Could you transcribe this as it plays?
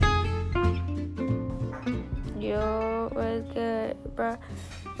bro?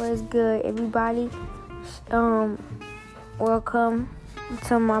 What's good, everybody? Welcome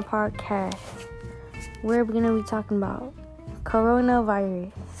to my podcast. We're gonna be talking about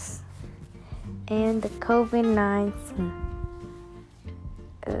coronavirus and the COVID-19.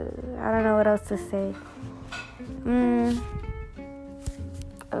 I don't know what else to say.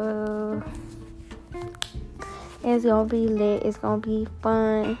 It's gonna be lit. It's gonna be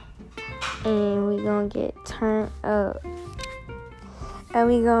fun. And we gonna get turned up. And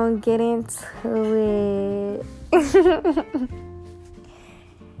we gonna get into it.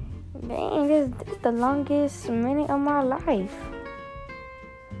 Dang, this is the longest minute of my life.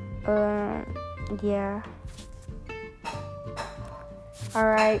 Yeah.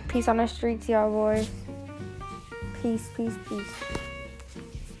 Alright, peace on the streets, y'all boys. Peace, peace, peace.